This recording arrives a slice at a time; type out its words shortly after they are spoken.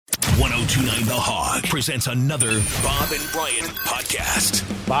1029 The Hog presents another Bob and Brian podcast.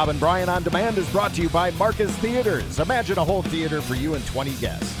 Bob and Brian On Demand is brought to you by Marcus Theaters. Imagine a whole theater for you and 20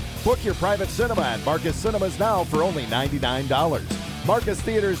 guests. Book your private cinema at Marcus Cinemas now for only $99.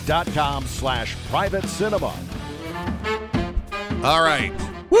 MarcusTheaters.com/private cinema. All right.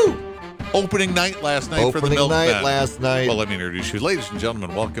 Woo! Opening night last night for the Milkmen. Opening night last night. Well, let me introduce you. Ladies and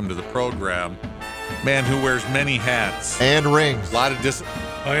gentlemen, welcome to the program. Man who wears many hats. And rings. A lot of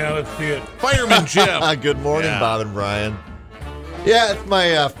Oh, yeah, let's see it. Fireman Jim. Good morning, Yeah. Bob and Brian. Yeah, it's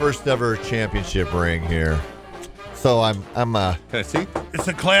my first ever championship ring here. So I'm Can I see? It's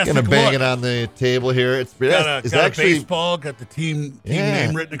a classic gonna bang look. it on the table here. It's Got a actually baseball, got the team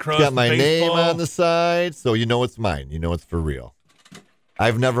name written across got my the name baseball. on the side, so you know it's mine. You know it's for real.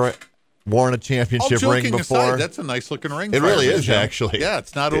 I've never worn a championship ring joking before. aside, that's a nice looking ring. It really Fireman is, Jim. actually. Yeah,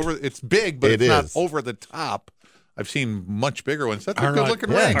 it's not over. It's big, but It it's not is. over the top. I've seen much bigger ones. That's a Are good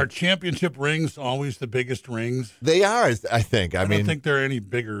looking yeah. ring. Are championship rings always the biggest rings? They are, I think. I mean, don't think there are any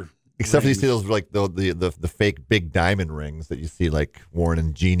bigger. except for you rings. see those like the fake big diamond rings that you see like worn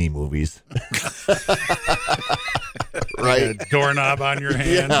in genie movies. Right. A doorknob on your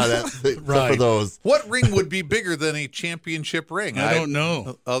hand. Yeah, that's except for Right. those. What ring would be bigger than a championship ring? I don't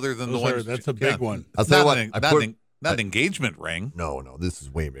know. Other than Those the are- ones. that's a big one. I'll tell you what. Not an engagement ring. No, this is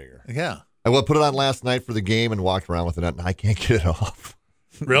way bigger. Yeah. I put it on last night for the game and walked around with it, and I can't get it off.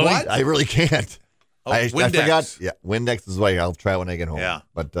 Really? What? I really can't. Oh, I Windex. forgot. Yeah, Windex is why I'll try when I get home. Yeah.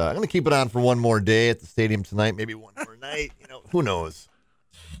 But I'm going to keep it on for one more day at the stadium tonight, maybe one more night. Who knows?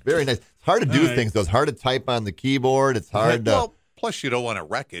 Very nice. It's hard to do All right. things, though. It's hard to type on the keyboard. It's hard to. Well, plus you don't want to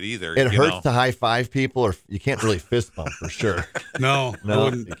wreck it either. It you hurts know. to high five people, or you can't really fist bump for sure. No, I No,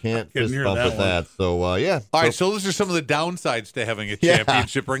 wouldn't you can't get fist near bump that with one. that. So, yeah. All right, so those are some of the downsides to having a Yeah.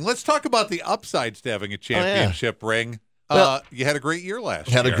 championship ring. Let's talk about the upsides to having a championship ring. Well, You had a great year last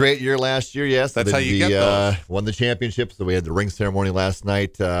year. Had a great year last year, yes. That's how you get those. Won the championship, so we had the ring ceremony last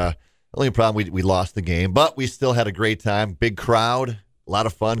night. Only problem, we lost the game, but we still had a great time. Big crowd, a lot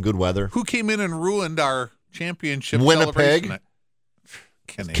of fun, good weather. Who came in and ruined our championship Winnipeg. celebration?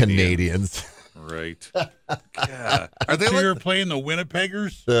 Canadians. Right. Yeah. Are they So you're like, playing the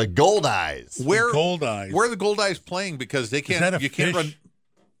Winnipeggers? The Gold Eyes. where Gold Eyes. where are the Gold Eyes playing? Because they can't. that a you can't fish? run.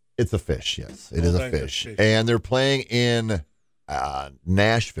 It's a fish, yes. It is Gold a Eyes are fish. fish. And they're playing in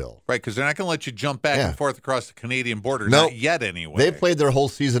Nashville. Right, because they're not going to let you jump back Yeah. and forth across the Canadian border. Nope. Not yet, anyway. They played their whole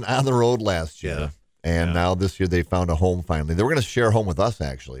season on the road last year. Yeah. And Yeah. now this year they found a home finally. They were going to share a home with us,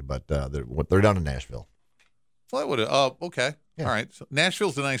 actually, but they're down in Nashville. Well, that would. Oh, okay. Yeah. All right. So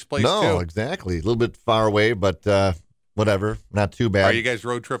Nashville's a nice place No, too. exactly. A little bit far away, but whatever. Not too bad. Are you guys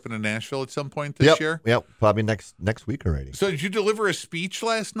road tripping to Nashville at some point this year? Yep, probably next week already. So did you deliver a speech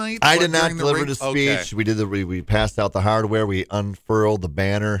last night? I Or did not during deliver ring- the speech. Okay. We did we passed out the hardware. We unfurled the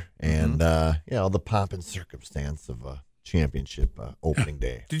banner, and all the pomp and circumstance of a championship opening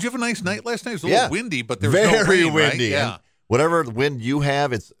day. Did you have a nice night last night? It was a little windy, but there was very no rain, right? windy. Yeah. And whatever wind you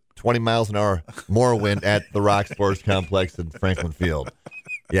have, it's 20 miles an hour more wind at the Rock Sports Complex in Franklin Field.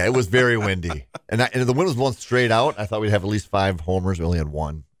 Yeah, it was very windy, and the wind was blowing straight out. I thought we'd have at least 5 homers. We only had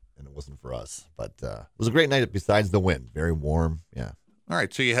 1, and it wasn't for us. But it was a great night. Besides the wind, very warm. Yeah. All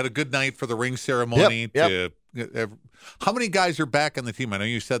right. So you had a good night for the ring ceremony. Yep. How many guys are back on the team? I know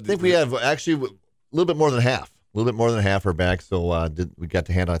you said I think we have actually a little bit more than half. A little bit more than half are back. So we got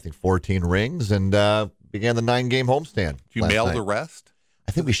to hand out, I think, 14 rings and began the 9-game homestand. Did you last mail night. the rest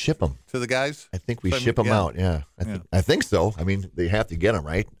I think we ship them. to the guys? I think we So, ship them yeah. out. Yeah. I think so. I mean, they have to get them,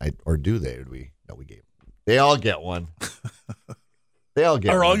 right? Or do they? Did we? No, we gave. They all get one. They all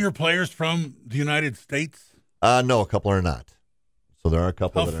get Are one. all your players from the United States? No, a couple are not. So there are a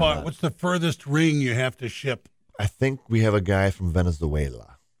couple How that are far? not. What's the furthest ring you have to ship? I think we have a guy from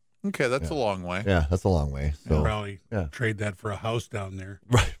Venezuela. Okay, that's a long way. Yeah, that's a long way. So Probably yeah. trade that for a house down there.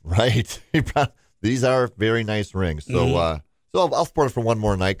 Right. These are very nice rings. So so I'll sport it for one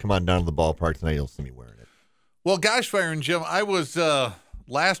more night. Come on down to the ballpark tonight. You'll see me wearing it. Well, gosh, Fire and Jim, I was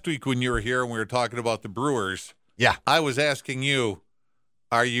last week when you were here and we were talking about the Brewers. Yeah. I was asking you,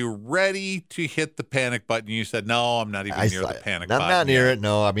 are you ready to hit the panic button? You said, no, I'm not even near the panic button. I'm not near it.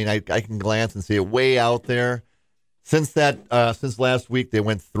 No, I mean I can glance and see it way out there. Since last week they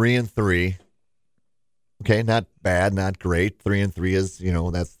went 3-3. Okay, not bad, not great. 3-3 is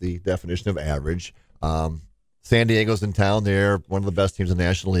that's the definition of average. San Diego's in town. They're one of the best teams in the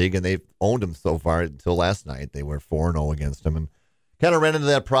National League, and they've owned them so far until last night. They were 4-0 against them, and kind of ran into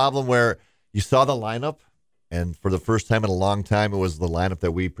that problem where you saw the lineup, and for the first time in a long time, it was the lineup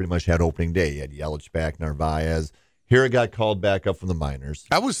that we pretty much had opening day. You had Yelich back, Narvaez, Hira got called back up from the minors.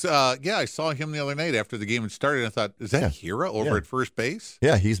 I was, I saw him the other night after the game had started. And I thought, is that Hira over at first base?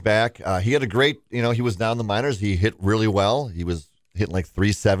 Yeah, he's back. He had a great, he was down in the minors. He hit really well. He was hitting like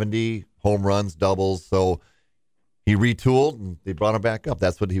 370, home runs, doubles. So he retooled, and they brought him back up.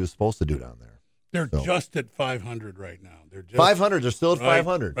 That's what he was supposed to do down there. They're just at 500 right now. They're just 500. They're still at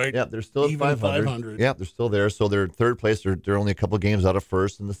 500. Right. Yeah, they're still at Even 500. Yeah, they're still there. So they're in third place. They're only a couple of games out of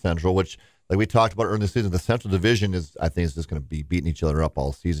first in the Central, which, like we talked about earlier in the season, the Central Division I think is just going to be beating each other up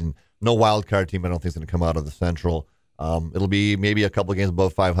all season. No wild card team, I don't think, is going to come out of the Central. It'll be maybe a couple of games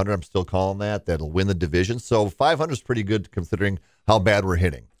above 500. I'm still calling that'll win the division. So 500 is pretty good considering how bad we're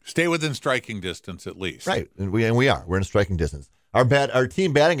hitting. Stay within striking distance at least. Right, and we are. We're in striking distance. Our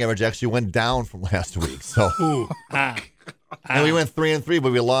team batting average actually went down from last week. So, and we went 3-3,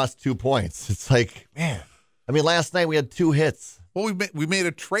 but we lost 2 points. It's like, man. I mean, last night we had 2 hits. Well, we made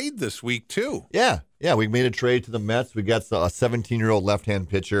a trade this week too. Yeah, we made a trade to the Mets. We got a 17-year-old left-hand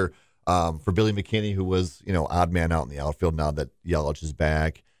pitcher for Billy McKinney, who was odd man out in the outfield. Now that Yelich is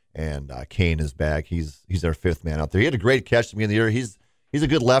back and Kane is back, he's our 5th man out there. He had a great catch at the beginning of the year. He's a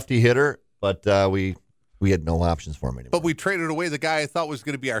good lefty hitter, but we had no options for him anymore. But we traded away the guy I thought was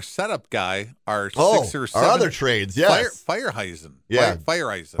going to be our setup guy, our 6 or 7. Our other trades, yes. Fireheisen. Yeah.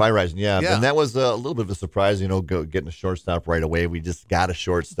 Fireheisen, yeah. And that was a little bit of a surprise, getting a shortstop right away. We just got a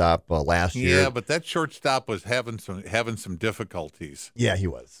shortstop last year. Yeah, but that shortstop was having some difficulties. Yeah, he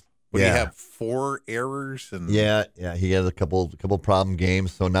was. When you have 4 errors and Yeah, he had a couple problem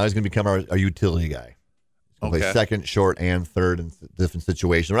games. So now he's going to become our utility guy. Play second, short, and third in different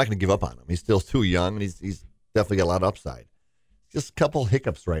situations. We're not going to give up on him. He's still too young, and he's definitely got a lot of upside. Just a couple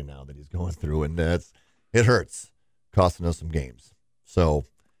hiccups right now that he's going through, and it hurts, costing us some games. So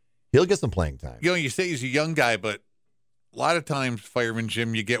he'll get some playing time. You say he's a young guy, but a lot of times, Fireman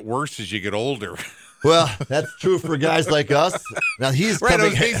Jim, you get worse as you get older. Well, that's true for guys like us. Now he's right. Coming, I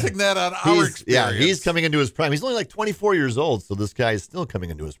was basing that on our experience. Yeah, he's coming into his prime. He's only like 24 years old, so this guy is still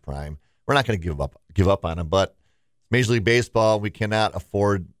coming into his prime. We're not going to give up on him, but Major League Baseball, we cannot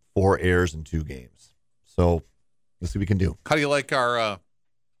afford 4 errors in 2 games. So let's see what we can do. How do you like our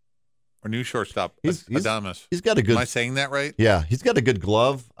new shortstop, Adames? He's got a good. Am I saying that right? Yeah, he's got a good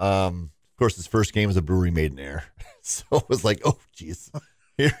glove. Of course, his first game was a Brewery maiden error, so it was like, oh, geez,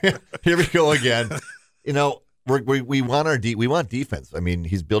 here we go again. We want defense. I mean,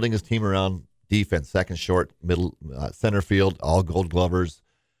 he's building his team around defense. Second, short, middle, center field, all Gold Glovers.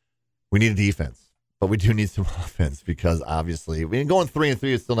 We need a defense, but we do need some offense because obviously, going 3-3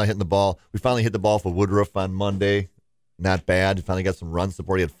 is still not hitting the ball. We finally hit the ball for Woodruff on Monday. Not bad. He finally got some run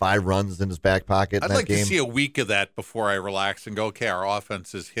support. He had 5 runs in his back pocket. I'd like to see a week of that before I relax and go, okay, our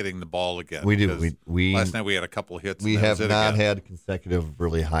offense is hitting the ball again. We do. Last night we had a couple of hits. We have not had consecutive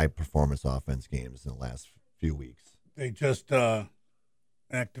really high performance offense games in the last few weeks. They just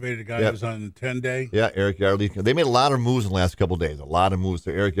activated a guy who was on the 10-day. Yeah, Eric Yardley. They made a lot of moves in the last couple of days. A lot of moves.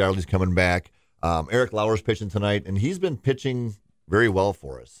 So Eric Yardley's coming back. Eric Lauer's pitching tonight, and he's been pitching very well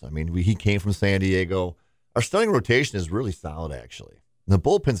for us. I mean, he came from San Diego. Our starting rotation is really solid, actually. The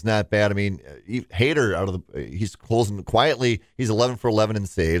bullpen's not bad. I mean, Hader he's closing quietly. He's 11 for 11 in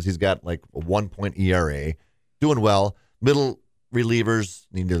saves. He's got like a 1-point ERA, doing well. Middle relievers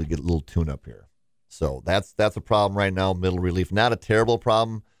need to get a little tune up here. So that's a problem right now. Middle relief, not a terrible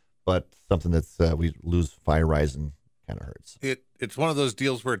problem, but something that's we lose Fireheisen kind of hurts. It's one of those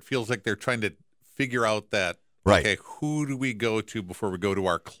deals where it feels like they're trying to figure out that. Right. Okay, who do we go to before we go to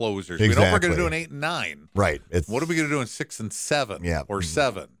our closers? Exactly. We know we're going to do an 8 and 9. Right. What are we going to do in 6 and 7? Yeah. Or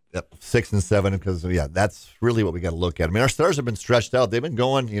 7? Yep. 6 and 7 because that's really what we got to look at. I mean, our starters have been stretched out. They've been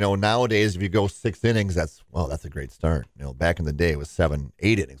going. Nowadays if you go 6 innings, that's a great start. Back in the day it was 7,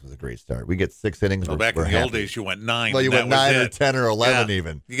 8 innings was a great start. We get 6 innings. Well, back in the old days you went 9. Well, you went 9 or 10 or 11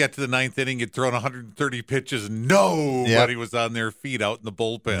 even. You got to the 9th inning, you'd thrown 130 pitches. Nobody was on their feet out in the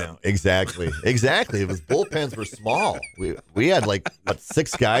bullpen. No, exactly. It was bullpens were small. We had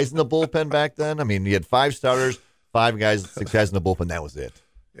 6 guys in the bullpen back then. I mean, you had 5 starters, 5 guys, 6 guys in the bullpen. That was it.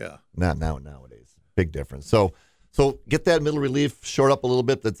 Yeah. Not nowadays. Big difference. So get that middle relief short up a little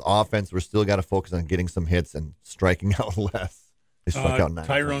bit. That's offense. We're still got to focus on getting some hits and striking out less. They struck out 9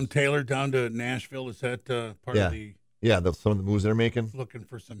 Tyrone times. Taylor down to Nashville. Is that part of the? Yeah, some of the moves they're making. Looking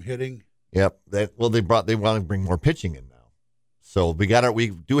for some hitting. Yep. They want to bring more pitching in now. So we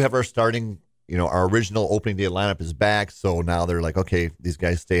do have our starting. Our original opening day lineup is back. So now they're like, okay, these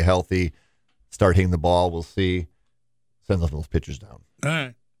guys stay healthy, start hitting the ball. We'll see. Send those pitchers down. All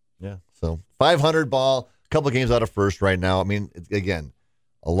right. Yeah, so 500 ball, a couple of games out of first right now. I mean, again,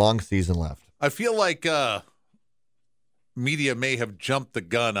 a long season left. I feel like media may have jumped the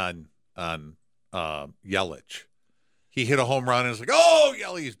gun on Yelich. he hit a home run and it's like, oh,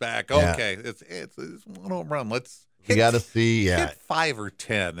 Yelly's back. Yeah. Okay, it's one home run. Let's You got to see, hit 5 or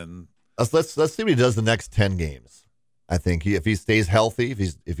 10 and let's see what he does the next 10 games. I think if he stays healthy,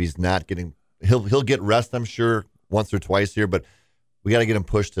 if he's not getting, he'll get rest, I'm sure, once or twice here, but we got to get him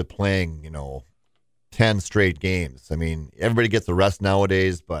pushed to playing, 10 straight games. I mean, everybody gets a rest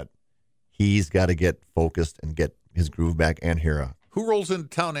nowadays, but he's got to get focused and get his groove back. And Hira. Who rolls into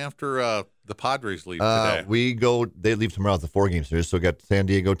town after the Padres leave today? They leave tomorrow. It's a 4-game series, so we got San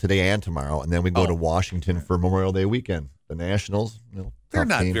Diego today and tomorrow, and then we go to Washington for Memorial Day weekend. The Nationals, they're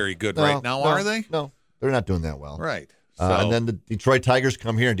not team. very good right now, are they? No, they're not doing that well. Right. And then the Detroit Tigers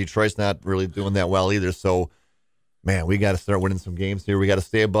come here, and Detroit's not really doing that well either. So, man, we got to start winning some games here. We got to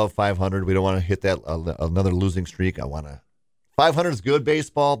stay above 500. We don't want to hit that another losing streak. 500 is good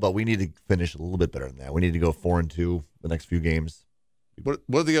baseball, but we need to finish a little bit better than that. We need to go 4-2 the next few games. What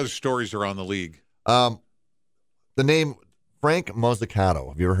are the other stories around the league? The name Frank Mozzicato.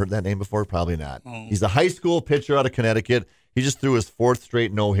 Have you ever heard that name before? Probably not. Oh. He's a high school pitcher out of Connecticut. He just threw his 4th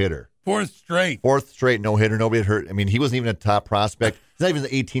straight no-hitter. 4th straight. 4th straight no-hitter. Nobody had heard. I mean, he wasn't even a top prospect. He's not even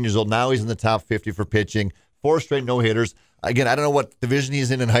 18 years old. Now he's in the top 50 for pitching. 4 straight no-hitters. Again, I don't know what division he's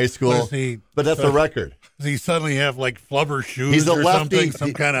in high school, but that's a record. Does he suddenly have like flubber shoes He's a or lefty. something?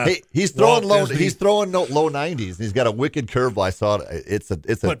 Some kind of he's throwing low. He's throwing low 90s. He's got a wicked curveball. I saw it. It's a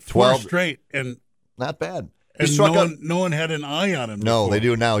 12 4 straight and not bad. And no one had an eye on him. No, before. they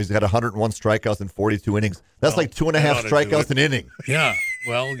do now. He's got 101 strikeouts in 42 innings. That's like 2.5 strikeouts an inning. Yeah.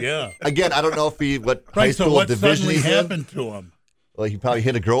 Well, yeah. Again, I don't know if what high Right. school So what division suddenly he's happened to him? Well, he probably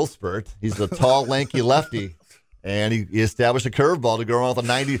hit a growth spurt. He's a tall, lanky lefty, and he established a curveball to go around with a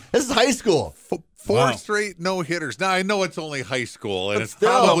 90. This is high school. 4 straight no-hitters. Now, I know it's only high school, and But it's still,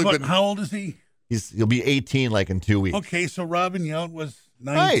 probably But been how old is he? He'll be 18 like in 2 weeks. Okay, so Robin Yount was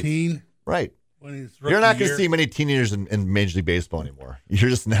 19 Right. when he's You're not going rookie to see many teenagers in Major League Baseball anymore. You're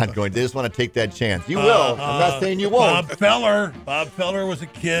just not going. They just want to take that chance. You will. I'm not saying you won't. Bob Feller was a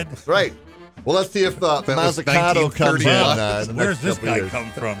kid. Right. Well, let's see if was Mozzicato comes in. 1930. In the Where's next this couple guy years. come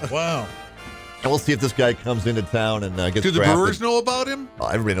from? Wow. And we'll see if this guy comes into town and gets Do the drafted. Brewers know about him? Oh,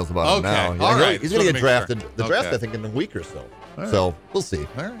 everybody knows about him Okay. now. All right. He's Just going to wanna get make drafted. sure. The draft, Okay. I think, in a week or so. All right. So we'll see.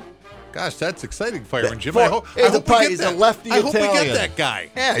 All right. Gosh, that's exciting, Fireman Jim. Hey, I hope we get he's that. a lefty I hope we Italian. get that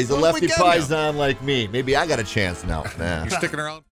guy. Yeah, he's a I hope we lefty get him. paisan like me. Maybe I got a chance now. Nah. You're sticking around?